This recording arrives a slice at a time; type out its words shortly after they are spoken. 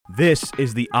This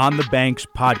is the On the Banks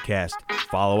podcast.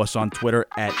 Follow us on Twitter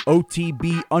at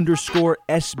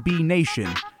OTB_SB Nation.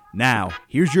 Now,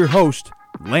 here's your host,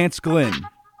 Lance Glynn.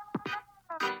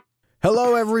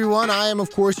 Hello, everyone. I am,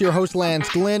 of course, your host, Lance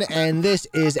Glynn, and this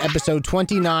is episode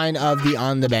 29 of the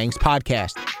On the Banks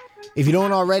podcast. If you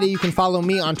don't already, you can follow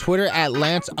me on Twitter at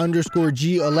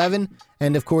Lance_G11,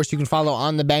 and of course, you can follow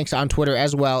On the Banks on Twitter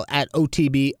as well at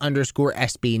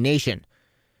OTB_SB Nation.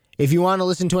 If you want to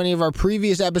listen to any of our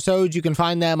previous episodes, you can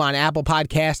find them on Apple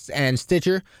Podcasts and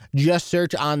Stitcher. Just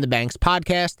search On the Banks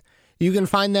podcast. You can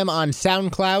find them on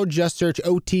SoundCloud. Just search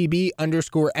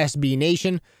OTB_SB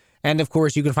Nation. And of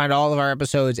course, you can find all of our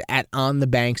episodes at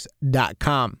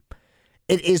onthebanks.com.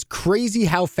 It is crazy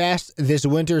how fast this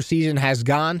winter season has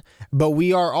gone, but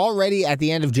we are already at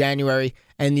the end of January,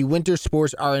 and the winter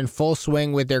sports are in full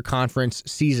swing with their conference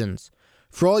seasons.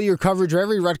 For all your coverage of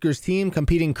every Rutgers team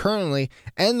competing currently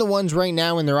and the ones right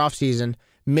now in their offseason,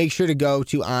 make sure to go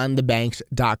to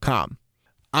onthebanks.com.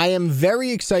 I am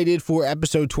very excited for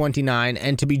episode 29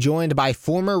 and to be joined by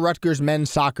former Rutgers men's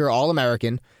soccer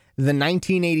All-American, the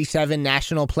 1987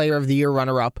 National Player of the Year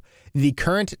runner-up, the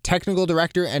current technical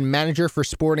director and manager for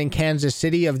Sporting Kansas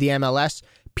City of the MLS,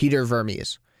 Peter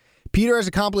Vermes. Peter has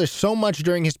accomplished so much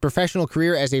during his professional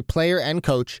career as a player and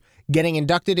coach, getting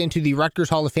inducted into the Rutgers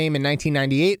Hall of Fame in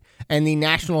 1998 and the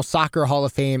National Soccer Hall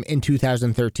of Fame in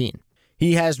 2013.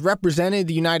 He has represented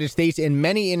the United States in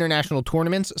many international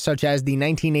tournaments, such as the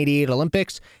 1988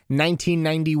 Olympics,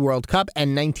 1990 World Cup,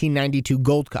 and 1992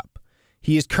 Gold Cup.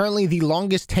 He is currently the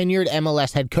longest tenured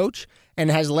MLS head coach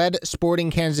and has led Sporting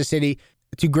Kansas City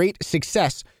to great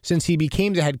success since he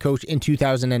became the head coach in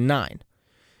 2009.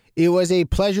 It was a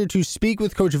pleasure to speak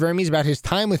with Coach Vermes about his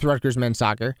time with Rutgers men's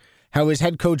soccer, how his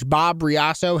head coach Bob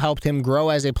Riasso helped him grow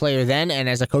as a player then and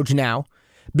as a coach now,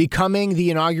 becoming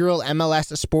the inaugural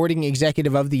MLS Sporting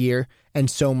Executive of the Year, and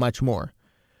so much more.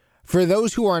 For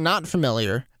those who are not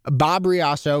familiar, Bob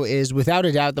Riasso is without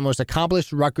a doubt the most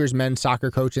accomplished Rutgers men's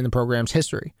soccer coach in the program's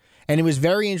history, and it was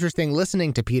very interesting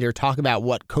listening to Peter talk about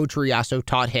what Coach Riasso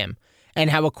taught him, and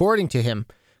how, according to him,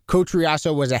 Coach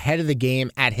Riasso was ahead of the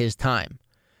game at his time.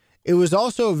 It was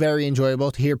also very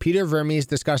enjoyable to hear Peter Vermes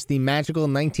discuss the magical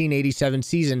 1987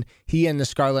 season he and the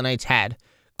Scarlet Knights had,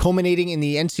 culminating in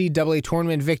the NCAA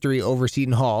tournament victory over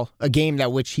Seton Hall, a game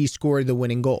that which he scored the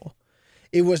winning goal.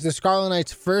 It was the Scarlet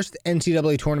Knights' first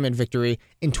NCAA tournament victory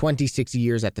in 26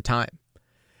 years at the time.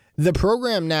 The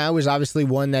program now is obviously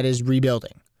one that is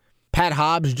rebuilding. Pat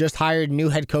Hobbs just hired new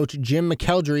head coach Jim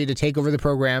McElderry to take over the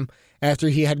program after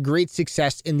he had great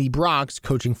success in the Bronx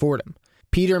coaching Fordham.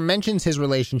 Peter mentions his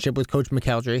relationship with Coach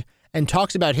McElderry and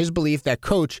talks about his belief that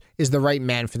Coach is the right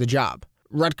man for the job.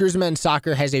 Rutgers men's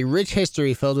soccer has a rich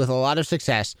history filled with a lot of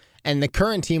success, and the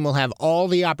current team will have all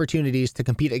the opportunities to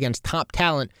compete against top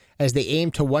talent as they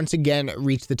aim to once again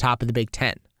reach the top of the Big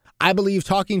Ten. I believe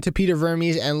talking to Peter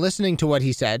Vermes and listening to what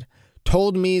he said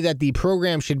told me that the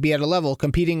program should be at a level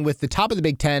competing with the top of the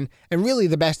Big Ten and really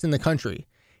the best in the country.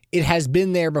 It has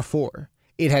been there before.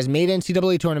 It has made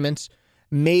NCAA tournaments,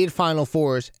 made Final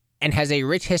Fours, and has a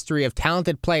rich history of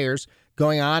talented players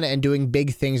going on and doing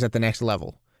big things at the next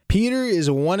level. Peter is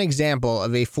one example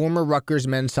of a former Rutgers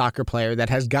men's soccer player that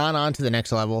has gone on to the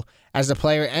next level as a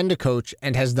player and a coach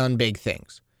and has done big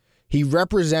things. He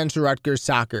represents Rutgers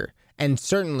soccer and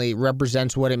certainly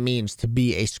represents what it means to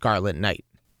be a Scarlet Knight.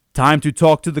 Time to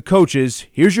talk to the coaches.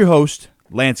 Here's your host,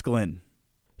 Lance Glynn.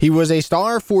 He was a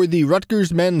star for the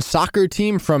Rutgers men's soccer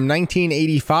team from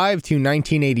 1985 to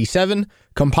 1987,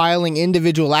 compiling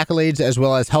individual accolades as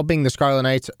well as helping the Scarlet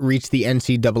Knights reach the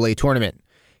NCAA tournament.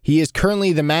 He is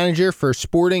currently the manager for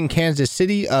Sporting Kansas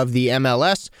City of the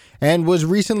MLS and was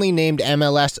recently named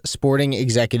MLS Sporting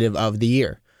Executive of the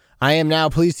Year. I am now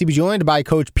pleased to be joined by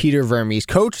Coach Peter Vermes.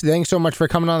 Coach, thanks so much for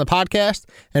coming on the podcast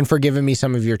and for giving me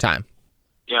some of your time.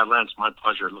 Yeah, Lance, my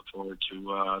pleasure. Look forward to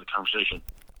the conversation.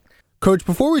 Coach,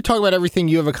 before we talk about everything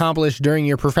you have accomplished during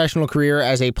your professional career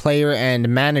as a player and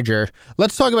manager,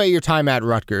 let's talk about your time at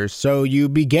Rutgers. So you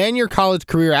began your college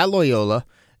career at Loyola,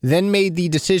 then made the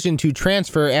decision to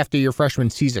transfer after your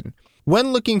freshman season.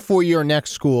 When looking for your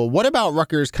next school, what about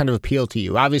Rutgers kind of appealed to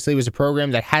you? Obviously, it was a program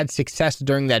that had success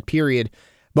during that period,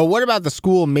 but what about the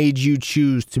school made you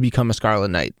choose to become a Scarlet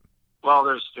Knight? Well,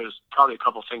 there's probably a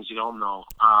couple things you don't know.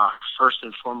 First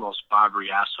and foremost, Bob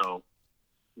Riasso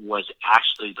was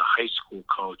actually the high school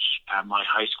coach at my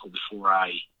high school before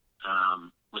I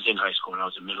was in high school and I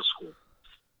was in middle school.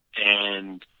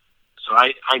 And so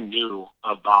I knew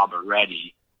of Bob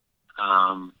already.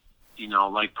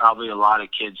 Like probably a lot of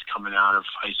kids coming out of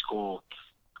high school,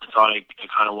 I thought I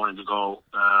kind of wanted to go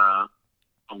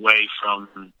away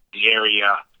from the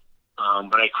area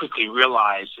But I quickly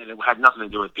realized, and it had nothing to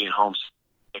do with being homesick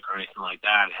or anything like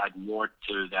that. It had more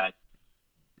to that.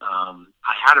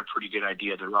 I had a pretty good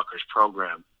idea of the Rutgers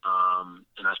program,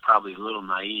 and I was probably a little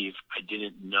naive. I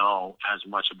didn't know as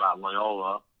much about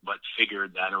Loyola, but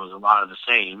figured that it was a lot of the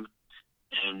same.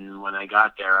 And when I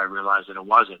got there, I realized that it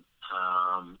wasn't.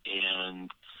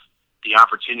 And the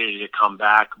opportunity to come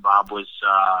back, Bob was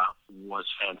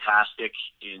fantastic.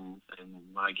 And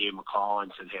when I gave him a call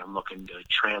and said, "Hey, I'm looking to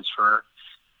transfer,"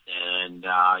 and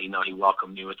he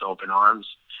welcomed me with open arms,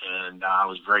 and I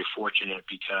was very fortunate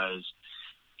because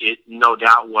it no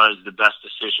doubt was the best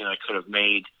decision I could have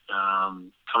made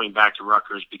coming back to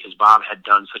Rutgers, because Bob had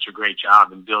done such a great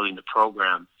job in building the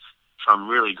program from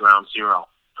really ground zero,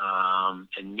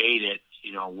 and made it,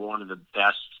 one of the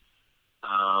best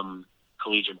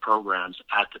collegiate programs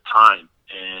at the time.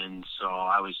 And so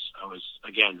I was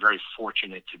again very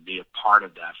fortunate to be a part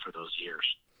of that for those years.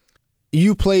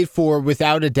 You played for,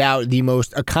 without a doubt, the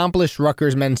most accomplished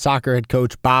Rutgers men's soccer head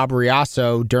coach, Bob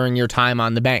Riasso, during your time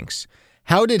on the Banks.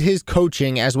 How did his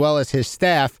coaching, as well as his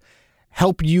staff,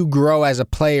 help you grow as a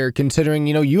player, considering,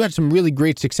 you had some really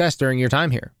great success during your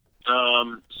time here?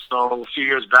 So a few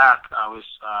years back, I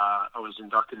was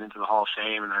inducted into the Hall of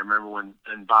Fame, and I remember when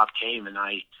Bob came, and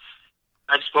I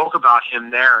spoke about him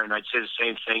there, and I'd say the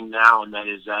same thing now, and that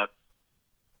is that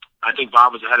I think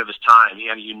Bob was ahead of his time. He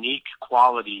had a unique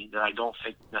quality that I don't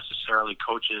think necessarily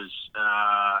coaches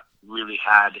really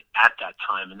had at that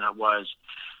time, and that was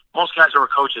most guys that were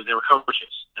coaches, they were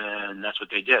coaches, and that's what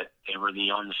they did. They were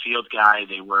the on-the-field guy.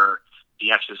 They were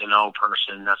the X's and O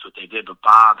person. That's what they did. But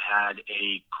Bob had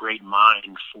a great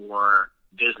mind for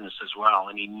business as well,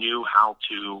 and he knew how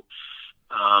to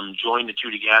join the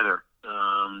two together,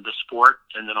 the sport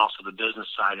and then also the business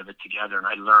side of it together, and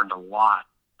I learned a lot.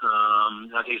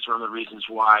 I think it's one of the reasons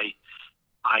why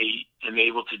I am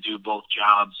able to do both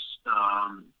jobs,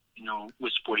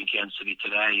 with Sporting Kansas City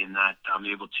today, in that I'm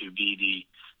able to be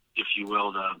the, if you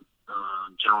will, the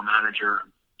general manager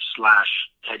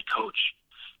 / head coach.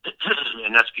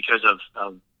 And that's because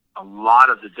of a lot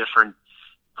of the different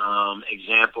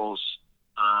examples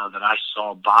that I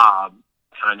saw Bob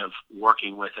kind of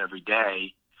working with every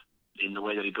day in the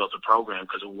way that he built the program,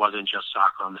 because it wasn't just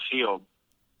soccer on the field.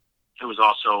 It was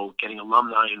also getting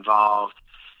alumni involved,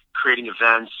 creating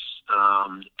events,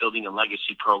 building a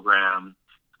legacy program,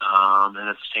 and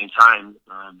at the same time,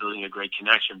 building a great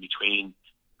connection between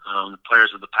the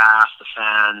players of the past, the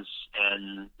fans,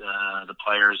 and the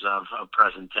players of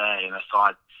present day. And I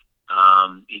thought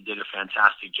he did a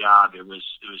fantastic job. It was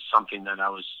something that I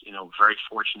was, very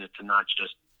fortunate to not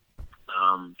just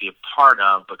be a part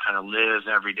of, but kind of live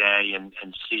every day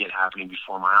and see it happening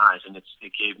before my eyes. And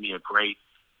it gave me a great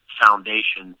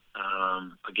foundation,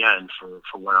 again,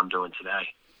 for what I'm doing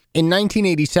today. In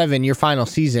 1987, your final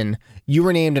season, you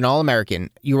were named an All-American.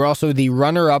 You were also the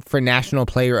runner-up for National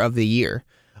Player of the Year.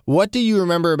 What do you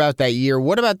remember about that year?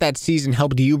 What about that season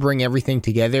helped you bring everything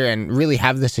together and really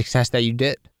have the success that you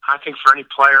did? I think for any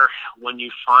player, when you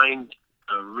find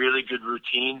a really good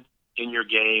routine in your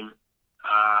game,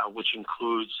 which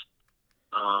includes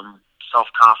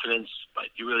self-confidence, but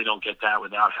you really don't get that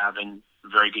without having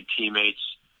very good teammates,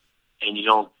 and you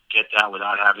don't get that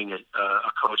without having a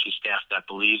coaching staff that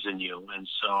believes in you. And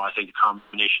so I think the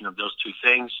combination of those two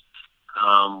things,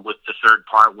 with the third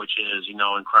part, which is,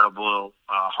 incredible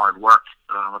hard work.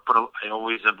 I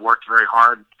always have worked very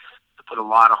hard. I put a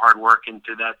lot of hard work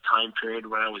into that time period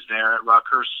when I was there at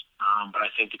Rutgers. But I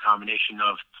think the combination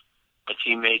of my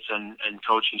teammates and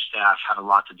coaching staff had a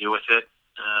lot to do with it.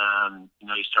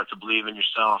 You start to believe in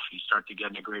yourself. You start to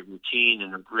get in a great routine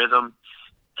and a rhythm.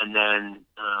 And then,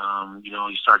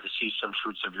 you start to see some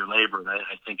fruits of your labor.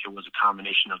 I think it was a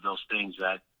combination of those things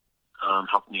that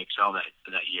helped me excel that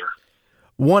year.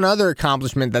 One other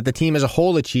accomplishment that the team as a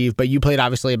whole achieved, but you played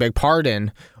obviously a big part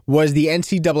in, was the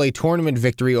NCAA tournament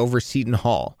victory over Seton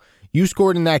Hall. You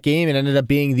scored in that game and ended up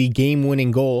being the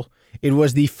game-winning goal. It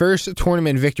was the first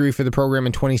tournament victory for the program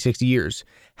in 26 years.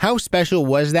 How special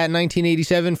was that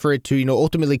 1987 for it to,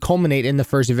 ultimately culminate in the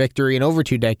first victory in over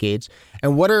 2 decades?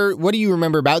 And what do you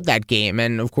remember about that game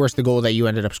and, of course, the goal that you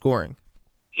ended up scoring?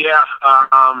 Yeah,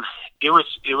 it was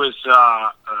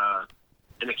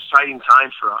an exciting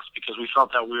time for us because we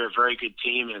felt that we were a very good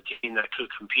team and a team that could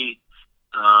compete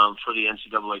for the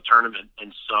NCAA tournament.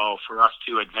 And so for us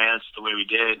to advance the way we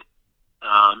did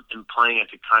and playing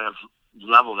at the kind of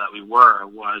level that we were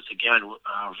was, again,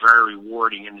 very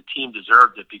rewarding, and the team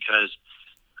deserved it because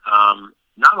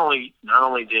not only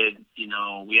did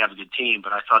we have a good team,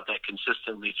 but I thought that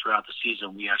consistently throughout the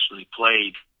season we actually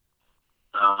played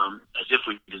as if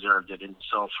we deserved it. And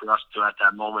so for us to at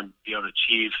that moment be able to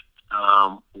achieve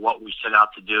what we set out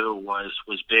to do was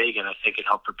big, and I think it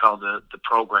helped propel the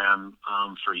program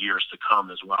for years to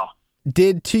come as well.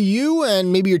 Did, to you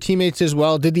and maybe your teammates as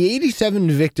well, did the 87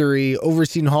 victory over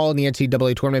Seton Hall in the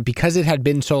NCAA tournament, because it had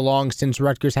been so long since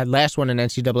Rutgers had last won an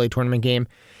NCAA tournament game,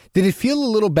 did it feel a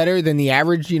little better than the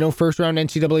average, first-round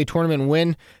NCAA tournament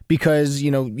win? Because,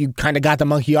 you kind of got the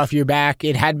monkey off your back.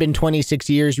 It had been 26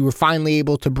 years. You were finally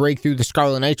able to break through. The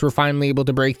Scarlet Knights were finally able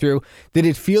to break through. Did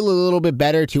it feel a little bit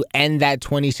better to end that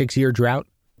 26-year drought?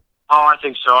 Oh, I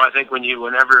think so. I think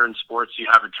whenever in sports you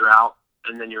have a drought,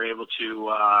 and then you're able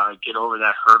to get over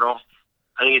that hurdle,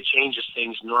 I think it changes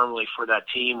things normally for that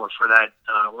team or for that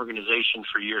organization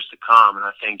for years to come. And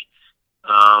I think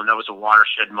that was a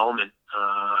watershed moment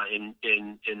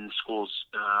in school's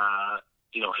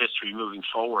history moving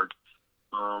forward.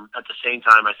 At the same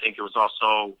time, I think it was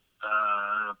also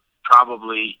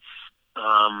probably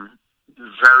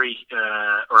very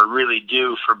or really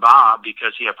due for Bob,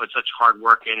 because he had put such hard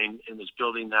work in and was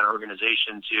building that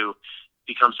organization to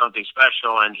become something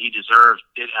special, and he deserved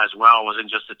it as well. It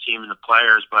wasn't just the team and the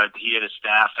players, but he and his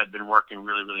staff had been working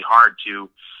really, really hard to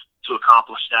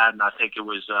accomplish that, and I think it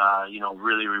was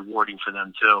really rewarding for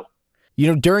them too.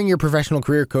 During your professional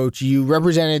career, Coach, you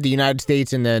represented the United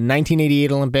States in the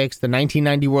 1988 Olympics, the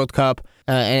 1990 World Cup,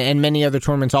 and many other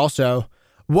tournaments also.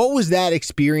 What was that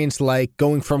experience like,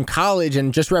 going from college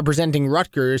and just representing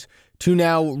Rutgers to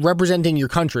now representing your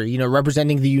country,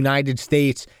 representing the United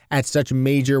States at such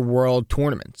major world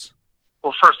tournaments?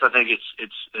 Well, first, I think it's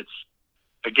kind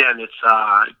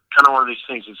of one of these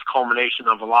things. It's a culmination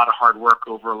of a lot of hard work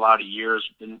over a lot of years,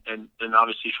 and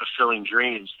obviously fulfilling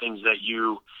dreams, things that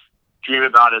you dream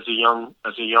about as a young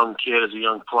kid, as a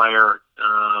young player,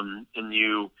 and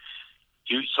you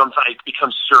sometimes it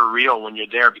becomes surreal when you're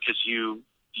there, because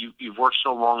you've worked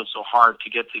so long and so hard to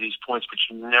get to these points, but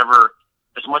you never,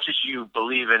 as much as you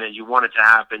believe in it, you want it to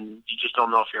happen, you just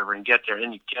don't know if you're ever going to get there. And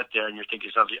then you get there and you're thinking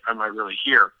to yourself, am I really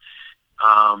here?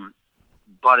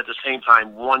 But at the same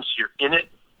time, once you're in it,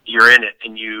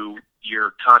 and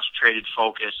you're concentrated,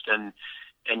 focused,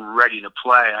 and ready to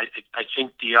play. I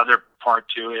think the other part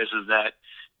too is that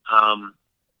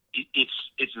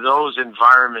it's those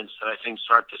environments that I think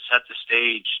start to set the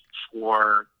stage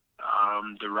for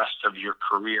the rest of your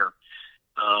career,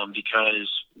 because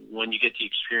when you get the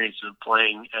experience of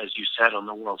playing, as you said, on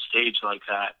the world stage like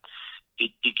that,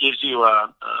 it gives you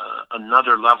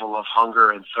another level of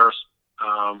hunger and thirst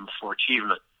for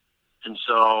achievement, and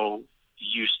so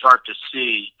you start to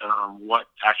see what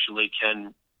actually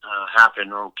can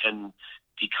happen or can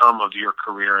become of your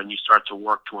career, and you start to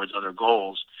work towards other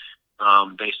goals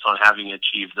based on having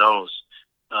achieved those.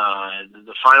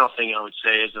 The final thing I would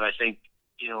say is that I think,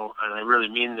 and I really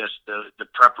mean this, the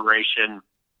preparation,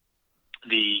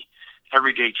 the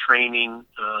everyday training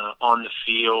on the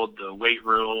field, the weight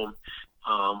room,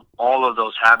 all of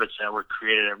those habits that were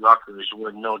created at Rutgers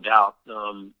were no doubt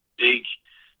big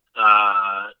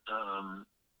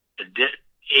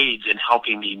aids in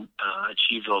helping me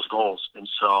achieve those goals. And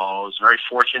so I was very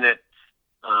fortunate.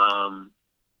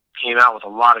 Came out with a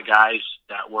lot of guys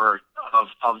that were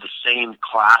of the same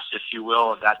class, if you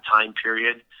will, of that time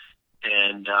period.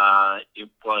 And it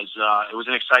was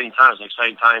an exciting time. It was an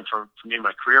exciting time for me in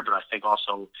my career, but I think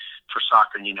also for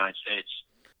soccer in the United States.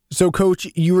 So, Coach,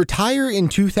 you retire in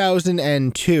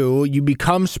 2002, you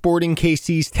become Sporting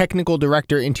KC's technical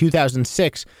director in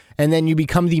 2006, and then you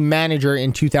become the manager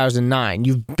in 2009.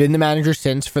 You've been the manager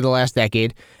since for the last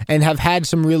decade and have had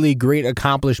some really great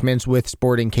accomplishments with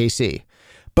Sporting KC.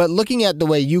 But looking at the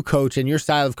way you coach and your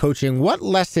style of coaching, what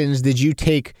lessons did you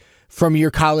take from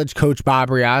your college coach, Bob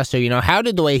Riasso? How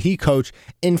did the way he coached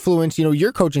influence,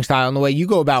 your coaching style and the way you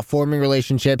go about forming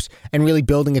relationships and really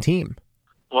building a team?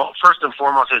 Well, first and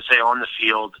foremost, I'd say on the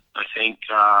field, I think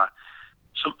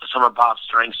some of Bob's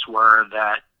strengths were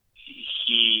that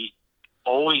he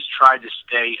always tried to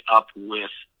stay up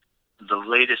with the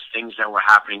latest things that were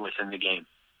happening within the game.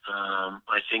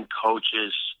 I think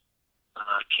coaches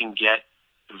can get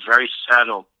very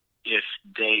settled if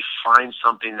they find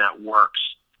something that works.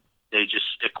 They just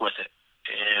stick with it.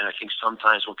 And I think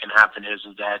sometimes what can happen is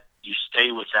that you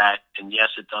stay with that, and yes,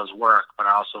 it does work, but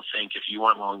I also think if you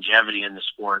want longevity in the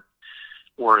sport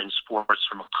or in sports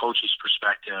from a coach's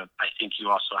perspective, I think you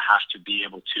also have to be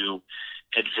able to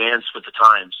advance with the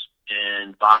times.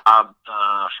 And Bob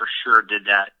for sure did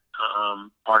that.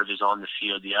 Part of his on the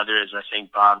field. The other is I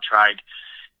think Bob tried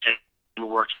and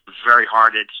worked very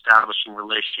hard at establishing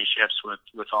relationships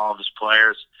with all of his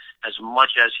players. As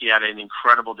much as he had an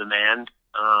incredible demand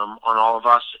on all of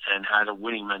us and had a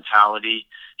winning mentality,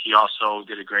 he also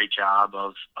did a great job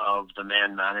of the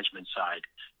man management side.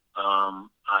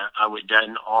 I would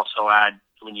then also add,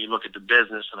 when you look at the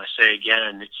business, and I say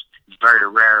again, it's very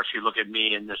rare. If you look at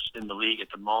me in the league at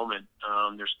the moment,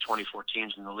 there's 24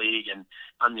 teams in the league, and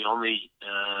I'm the only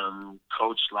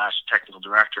coach/technical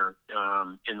director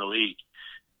in the league.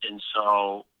 And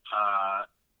so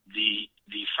the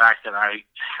fact that I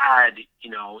had,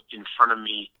 in front of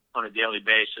me on a daily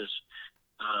basis,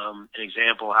 an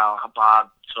example how Bob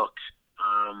took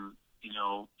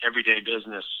everyday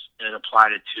business and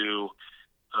applied it to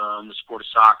the sport of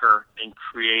soccer and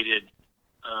created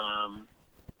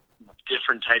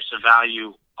different types of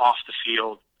value off the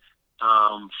field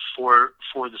for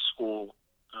the school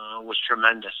was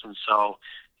tremendous. And so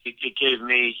it gave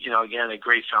me, again, a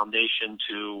great foundation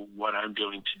to what I'm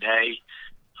doing today.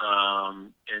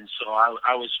 And so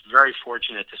I was very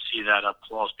fortunate to see that up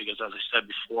close, because, as I said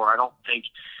before, I don't think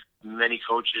many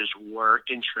coaches were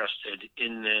interested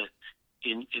in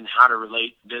how to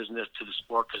relate business to the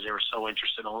sport, because they were so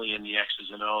interested only in the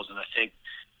X's and O's. And I think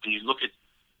when you look at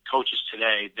coaches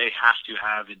today, they have to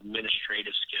have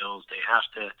administrative skills. They have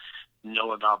to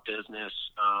know about business,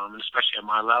 and especially at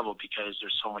my level, because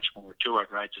there's so much more to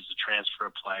it, right? There's the transfer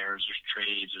of players, there's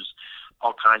trades, there's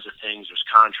all kinds of things, there's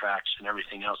contracts and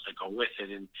everything else that go with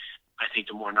it. And I think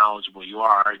the more knowledgeable you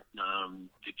are,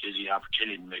 it gives you the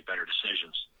opportunity to make better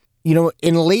decisions.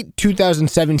 In late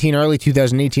 2017, early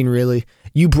 2018, really,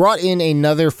 you brought in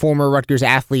another former Rutgers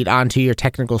athlete onto your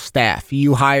technical staff.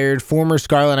 You hired former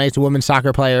Scarlet Knights women's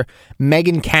soccer player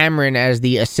Megan Cameron as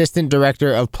the assistant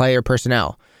director of player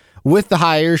personnel. With the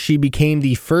hire, she became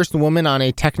the first woman on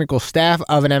a technical staff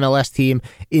of an MLS team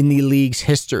in the league's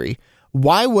history.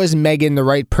 Why was Megan the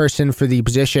right person for the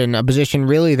position, a position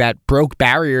really that broke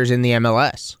barriers in the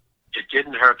MLS? It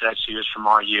didn't hurt that she was from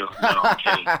RU. No, I'm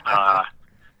kidding.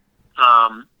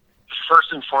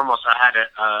 First and foremost, I had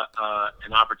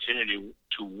an opportunity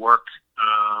to work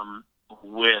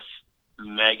with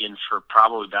Megan for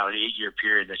probably about an 8-year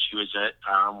period that she was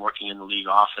working in the league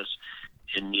office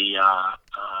in the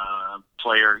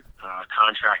player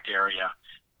contract area.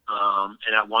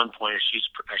 And at one point, as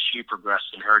she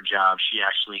progressed in her job, she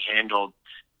actually handled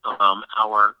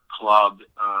our club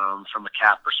from a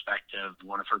cap perspective.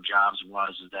 One of her jobs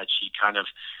was that she kind of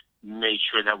made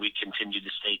sure that we continued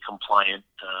to stay compliant.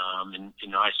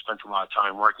 And I spent a lot of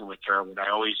time working with her. What I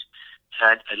always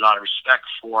had a lot of respect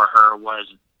for her was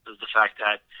the fact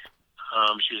that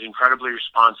she was incredibly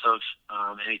responsive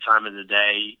any time of the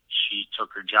day. She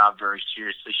took her job very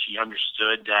seriously. She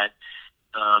understood that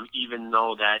even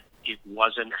though that it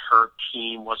wasn't her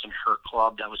team, wasn't her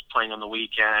club that was playing on the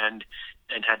weekend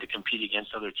and had to compete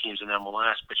against other teams in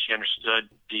MLS, but she understood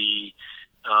the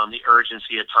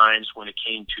urgency at times when it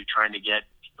came to trying to get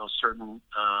certain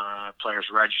players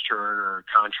registered or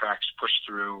contracts pushed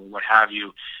through, or what have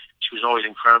you. She was always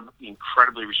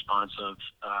incredibly responsive,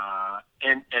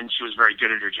 and she was very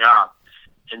good at her job.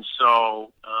 And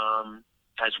so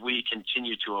as we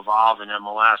continue to evolve in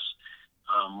MLS,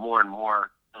 more and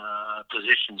more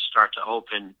positions start to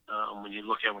open. When you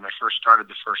look at when I first started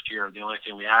the first year, the only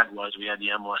thing we had the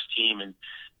MLS team, and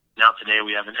now today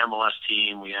we have an MLS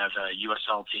team, we have a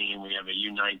USL team, we have a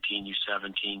U19,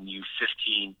 U17,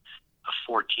 U15, a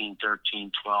 14,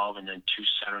 13, 12, and then 2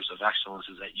 centers of excellence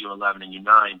at U11 and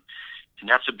U9. And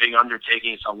that's a big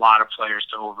undertaking. It's a lot of players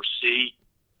to oversee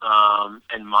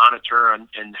and monitor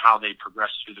and how they progress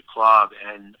through the club.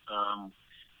 And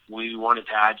we wanted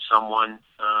to add someone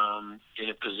in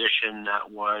a position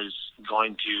that was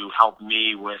going to help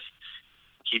me with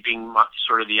keeping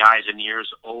sort of the eyes and ears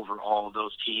over all of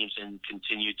those teams and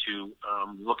continue to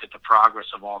look at the progress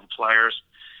of all the players.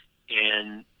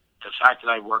 And the fact that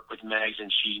I worked with Megs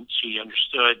and she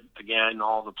understood, again,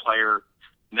 all the player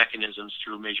mechanisms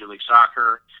through Major League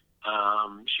Soccer.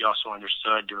 She also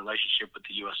understood the relationship with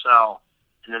the USL.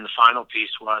 And then the final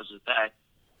piece was that,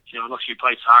 look, she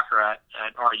played soccer at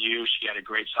RU. She had a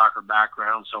great soccer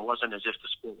background, so it wasn't as if the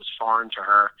sport was foreign to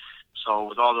her. So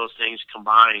with all those things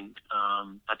combined,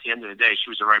 at the end of the day, she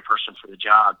was the right person for the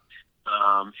job.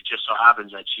 It just so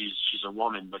happens that she's a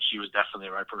woman, but she was definitely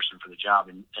the right person for the job.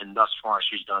 And thus far,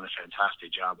 she's done a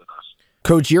fantastic job with us.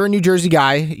 Coach, you're a New Jersey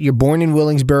guy. You're born in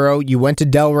Willingsboro. You went to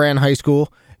Delran High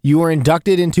School. You were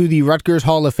inducted into the Rutgers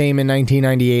Hall of Fame in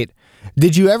 1998.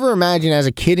 Did you ever imagine as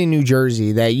a kid in New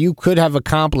Jersey that you could have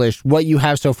accomplished what you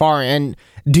have so far? And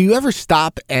do you ever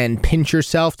stop and pinch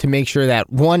yourself to make sure that,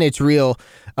 one, it's real,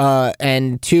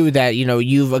 and two, that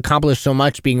you've accomplished so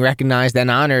much, being recognized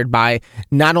and honored by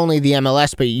not only the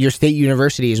MLS but your state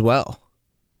university as well?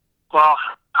 Well,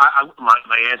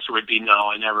 my answer would be no.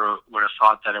 I never would have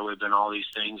thought that it would have been all these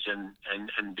things,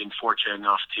 and been fortunate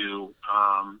enough to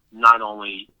not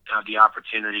only have the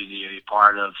opportunity to be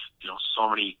part of so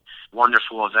many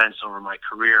wonderful events over my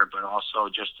career, but also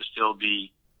just to still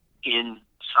be in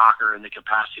soccer in the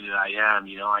capacity that I am.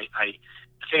 The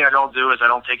thing I don't do is I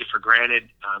don't take it for granted.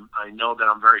 I know that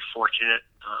I'm very fortunate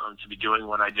to be doing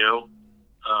what I do.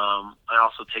 I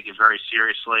also take it very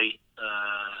seriously,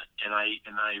 and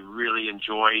I really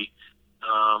enjoy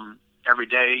every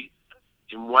day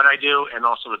in what I do, and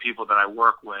also the people that I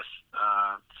work with.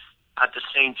 At the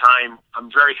same time, I'm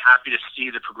very happy to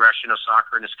see the progression of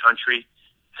soccer in this country.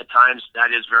 At times,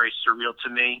 that is very surreal to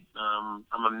me.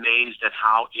 I'm amazed at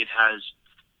how it has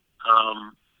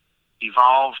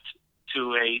evolved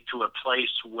to a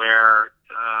place where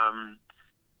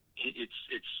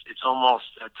it's almost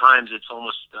at times it's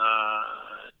almost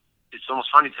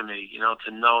funny to me,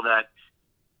 to know that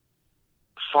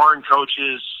foreign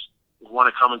coaches want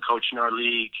to come and coach in our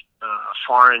league,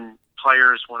 foreign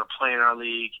players want to play in our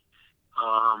league,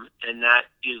 and that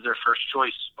is their first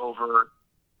choice over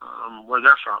where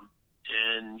they're from.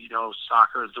 And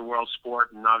soccer is the world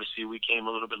sport, and obviously we came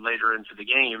a little bit later into the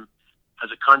game as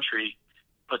a country.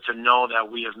 But to know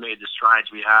that we have made the strides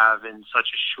we have in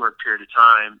such a short period of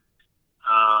time,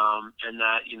 and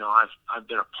that I've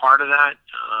been a part of that,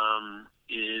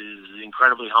 is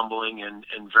incredibly humbling and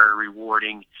very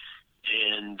rewarding.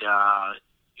 And I'm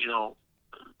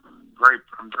very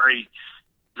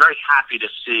very happy to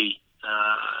see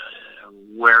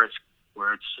where it's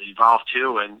evolved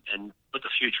to, and what the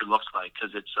future looks like,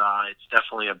 because it's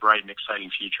definitely a bright and exciting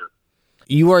future.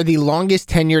 You are the longest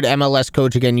tenured MLS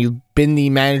coach. Again, you've been the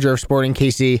manager of Sporting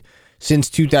KC since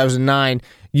 2009.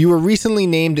 You were recently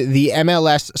named the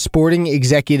MLS Sporting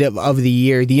Executive of the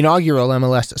Year, the inaugural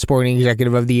MLS Sporting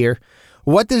Executive of the Year.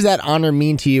 What does that honor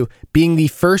mean to you, being the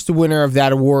first winner of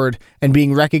that award and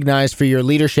being recognized for your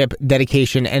leadership,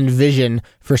 dedication, and vision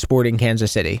for Sporting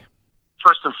Kansas City?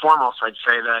 First and foremost, I'd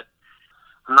say that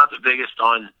I'm not the biggest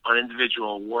on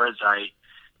individual awards.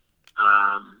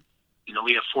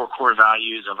 We have 4 core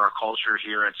values of our culture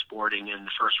here at Sporting, and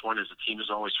the first one is the team is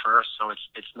always first. So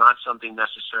it's not something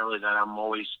necessarily that I'm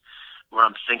always where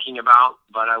I'm thinking about.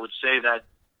 But I would say that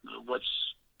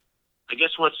what's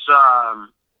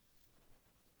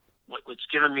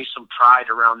given me some pride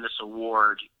around this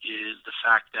award is the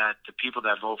fact that the people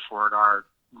that vote for it are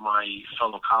my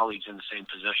fellow colleagues in the same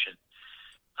position.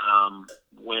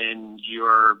 When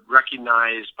you're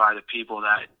recognized by the people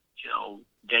that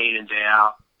day in and day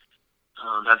out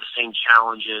have the same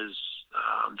challenges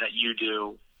that you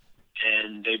do,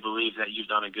 and they believe that you've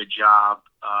done a good job,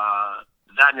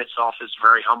 that in itself is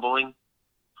very humbling.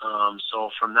 So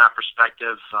from that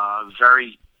perspective,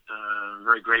 very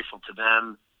grateful to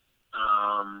them,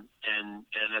 and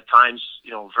at times,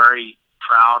 very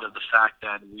proud of the fact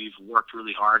that we've worked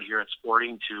really hard here at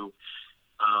Sporting to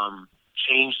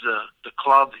change the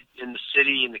club in the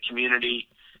city, in the community.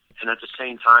 And at the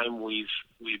same time, we've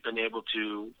been able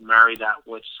to marry that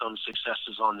with some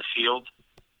successes on the field,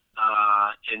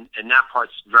 and that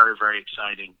part's very, very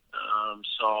exciting.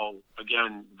 So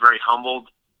again, very humbled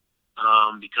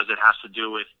because it has to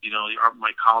do with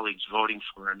my colleagues voting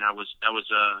for it, and that was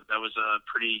a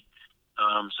pretty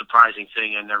surprising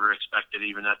thing. I never expected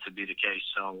even that to be the case.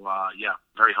 So yeah,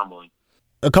 very humbling.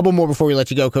 A couple more before we let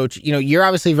you go, Coach. You're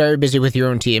obviously very busy with your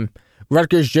own team.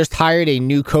 Rutgers just hired a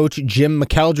new coach, Jim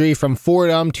McElderry, from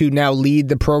Fordham to now lead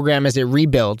the program as it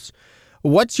rebuilds.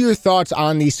 What's your thoughts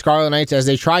on the Scarlet Knights as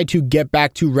they try to get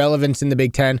back to relevance in the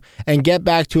Big Ten and get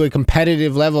back to a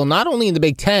competitive level, not only in the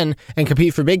Big Ten and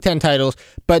compete for Big Ten titles,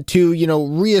 but to,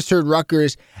 reassert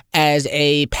Rutgers as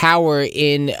a power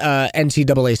in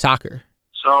NCAA soccer?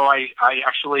 So I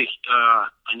actually,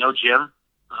 I know Jim.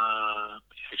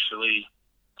 Actually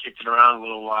kicked it around a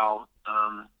little while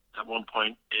at one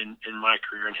point in my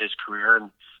career, in his career, and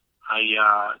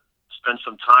I spent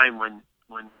some time when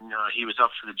he was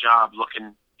up for the job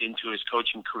looking into his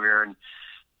coaching career, and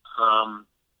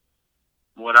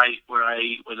what I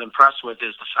was impressed with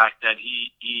is the fact that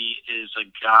he is a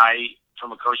guy,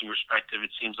 from a coaching perspective,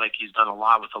 it seems like he's done a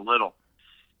lot with a little.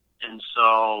 And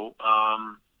so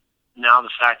now the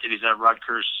fact that he's at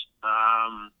Rutgers,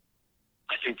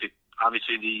 I think that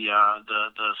obviously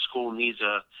the school needs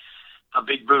a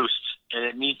big boost, and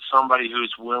it needs somebody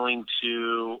who's willing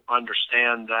to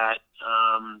understand that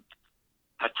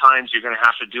at times you're going to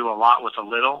have to do a lot with a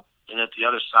little, and at the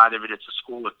other side of it, it's a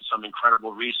school with some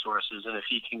incredible resources. And if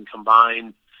he can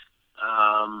combine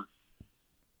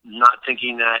not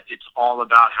thinking that it's all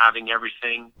about having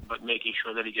everything, but making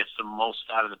sure that he gets the most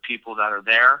out of the people that are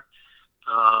there,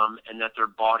 and that they're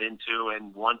bought into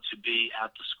and want to be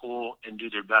at the school and do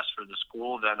their best for the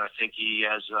school, then I think he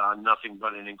has nothing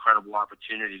but an incredible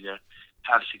opportunity to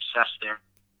have success there.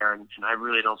 And I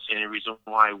really don't see any reason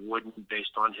why I wouldn't,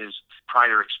 based on his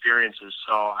prior experiences.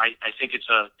 So I think it's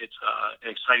an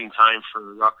exciting time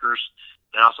for Rutgers.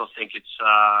 And I also think it's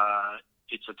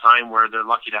a time where they're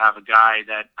lucky to have a guy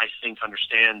that I think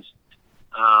understands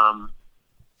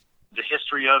the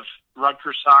history of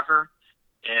Rutgers soccer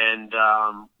and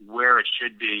where it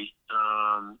should be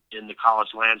in the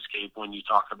college landscape when you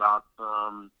talk about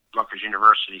Rutgers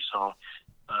University. So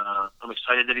I'm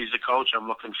excited that he's the coach. I'm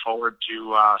looking forward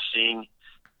to seeing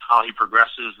how he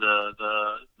progresses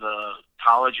the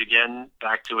college again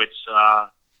back to its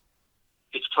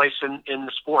place in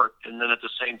the sport. And then at the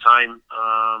same time,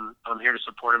 I'm here to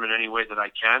support him in any way that I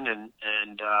can,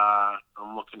 and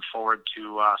I'm looking forward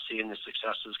to seeing the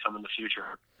successes come in the future.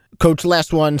 Coach,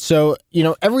 last one. So,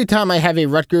 every time I have a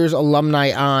Rutgers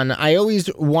alumni on, I always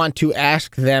want to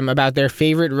ask them about their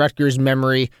favorite Rutgers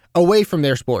memory away from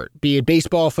their sport, be it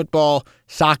baseball, football,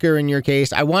 soccer in your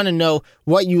case. I want to know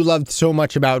what you loved so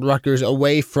much about Rutgers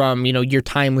away from, your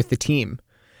time with the team.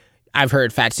 I've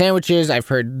heard fat sandwiches, I've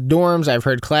heard dorms, I've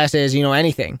heard classes,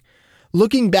 anything.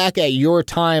 Looking back at your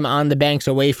time on the banks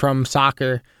away from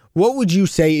soccer, what would you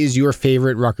say is your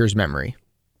favorite Rutgers memory?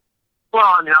 Well,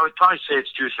 I would probably say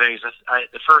it's two things.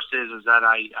 The first is that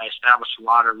I established a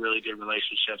lot of really good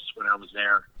relationships when I was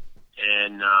there,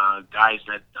 and guys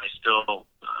that I still,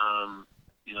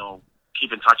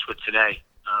 keep in touch with today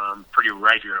pretty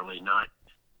regularly. Not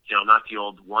the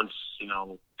old once,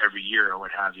 every year or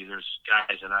what have you. There's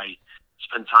guys that I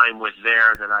spend time with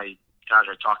there that I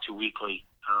talk to weekly,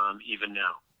 even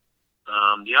now.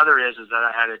 The other is that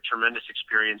I had a tremendous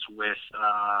experience with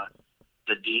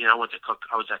the dean. I was at Cook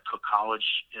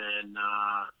College, and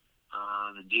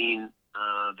the dean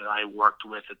that I worked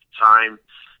with at the time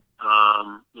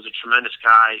was a tremendous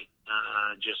guy.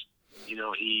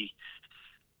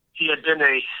 He had been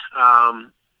a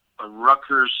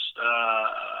Rutgers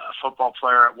football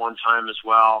player at one time as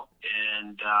well,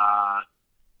 and I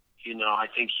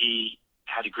think he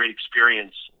had a great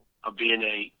experience of being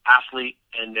a athlete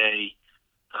and a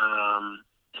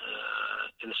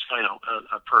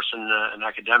person, an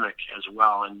academic as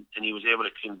well, and he was able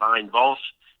to combine both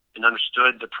and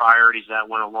understood the priorities that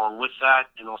went along with that,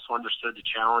 and also understood the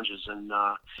challenges. And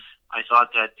I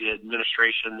thought that the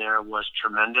administration there was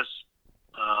tremendous,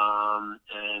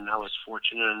 and I was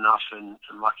fortunate enough and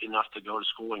lucky enough to go to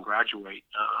school and graduate.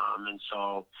 And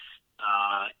so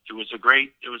it was a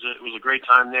great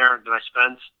time there that I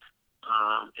spent,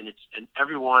 and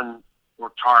everyone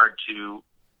worked hard to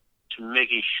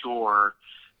making sure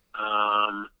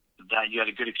that you had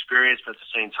a good experience, but at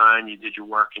the same time you did your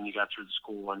work and you got through the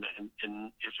school. And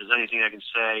if there's anything I can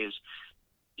say is,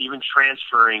 even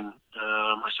transferring,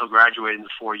 I still graduated in the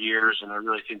 4 years, and I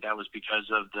really think that was because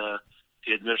of the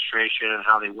administration and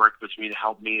how they worked with me to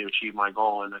help me to achieve my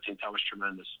goal, and I think that was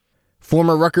tremendous.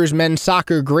 Former Rutgers men's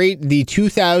soccer great, the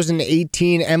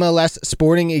 2018 MLS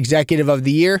Sporting Executive of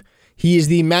the Year. He is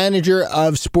the manager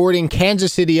of Sporting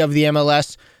Kansas City of the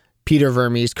MLS, Peter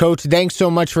Vermes. Coach, thanks so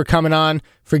much for coming on,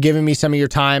 for giving me some of your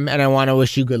time, and I want to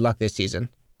wish you good luck this season.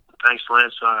 Thanks,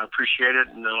 Lance. I appreciate it,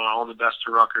 and all the best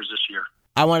to Rutgers this year.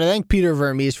 I want to thank Peter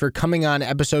Vermes for coming on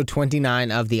episode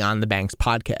 29 of the On the Banks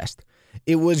podcast.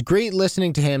 It was great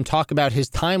listening to him talk about his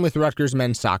time with Rutgers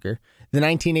men's soccer, the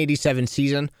 1987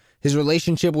 season, his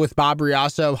relationship with Bob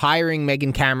Riasso, hiring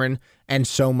Megan Cameron, and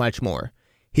so much more.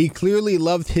 He clearly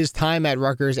loved his time at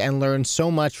Rutgers and learned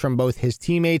so much from both his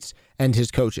teammates and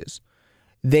his coaches.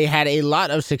 They had a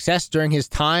lot of success during his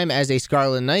time as a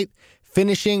Scarlet Knight,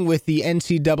 finishing with the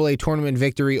NCAA tournament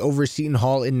victory over Seton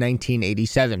Hall in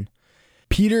 1987.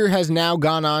 Peter has now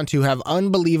gone on to have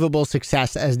unbelievable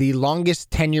success as the longest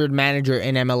tenured manager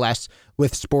in MLS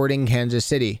with Sporting Kansas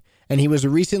City, and he was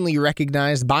recently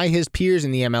recognized by his peers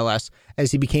in the MLS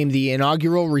as he became the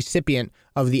inaugural recipient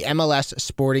of the MLS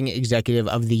Sporting Executive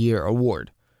of the Year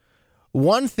award.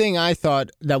 One thing I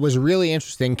thought that was really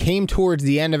interesting came towards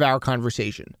the end of our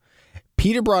conversation.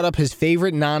 Peter brought up his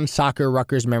favorite non-soccer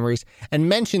Rutgers memories and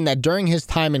mentioned that during his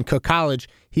time in Cook College,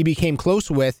 he became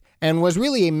close with and was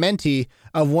really a mentee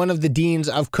of one of the deans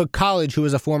of Cook College, who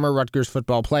was a former Rutgers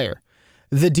football player.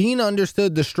 The dean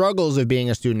understood the struggles of being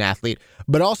a student athlete,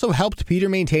 but also helped Peter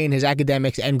maintain his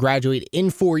academics and graduate in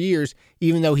 4 years,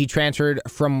 even though he transferred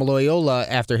from Loyola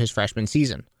after his freshman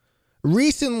season.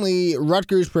 Recently,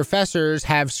 Rutgers professors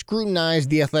have scrutinized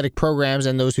the athletic programs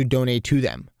and those who donate to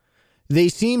them. They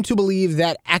seem to believe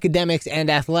that academics and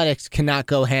athletics cannot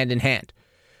go hand in hand.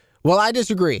 Well, I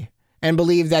disagree and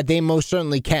believe that they most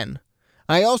certainly can.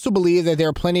 I also believe that there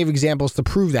are plenty of examples to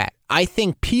prove that. I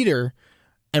think Peter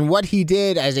and what he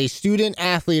did as a student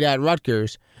athlete at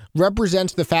Rutgers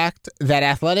represents the fact that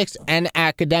athletics and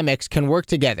academics can work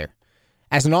together.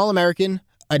 As an All-American,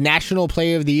 a National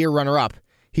Player of the Year runner-up,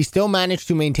 he still managed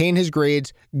to maintain his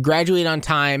grades, graduate on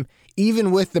time,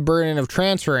 even with the burden of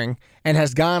transferring, and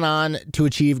has gone on to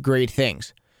achieve great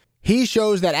things. He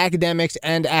shows that academics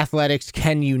and athletics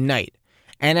can unite.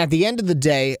 And at the end of the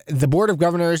day, the Board of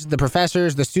Governors, the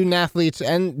professors, the student athletes,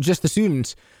 and just the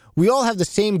students, we all have the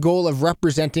same goal of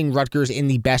representing Rutgers in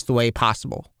the best way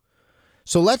possible.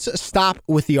 So let's stop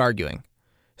with the arguing.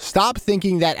 Stop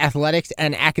thinking that athletics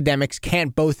and academics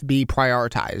can't both be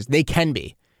prioritized. They can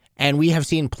be. And we have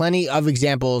seen plenty of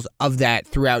examples of that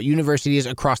throughout universities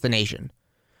across the nation.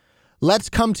 Let's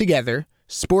come together,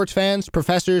 sports fans,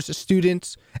 professors,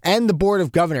 students, and the Board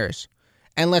of Governors,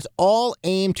 and let's all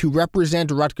aim to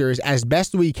represent Rutgers as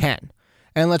best we can.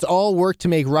 And let's all work to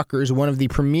make Rutgers one of the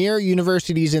premier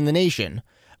universities in the nation,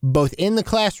 both in the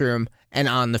classroom and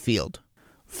on the field.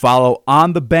 Follow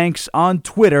On the Banks on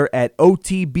Twitter at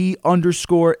OTB_SB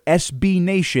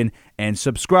Nation and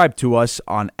subscribe to us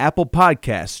on Apple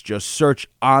Podcasts. Just search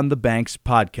On the Banks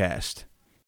Podcast.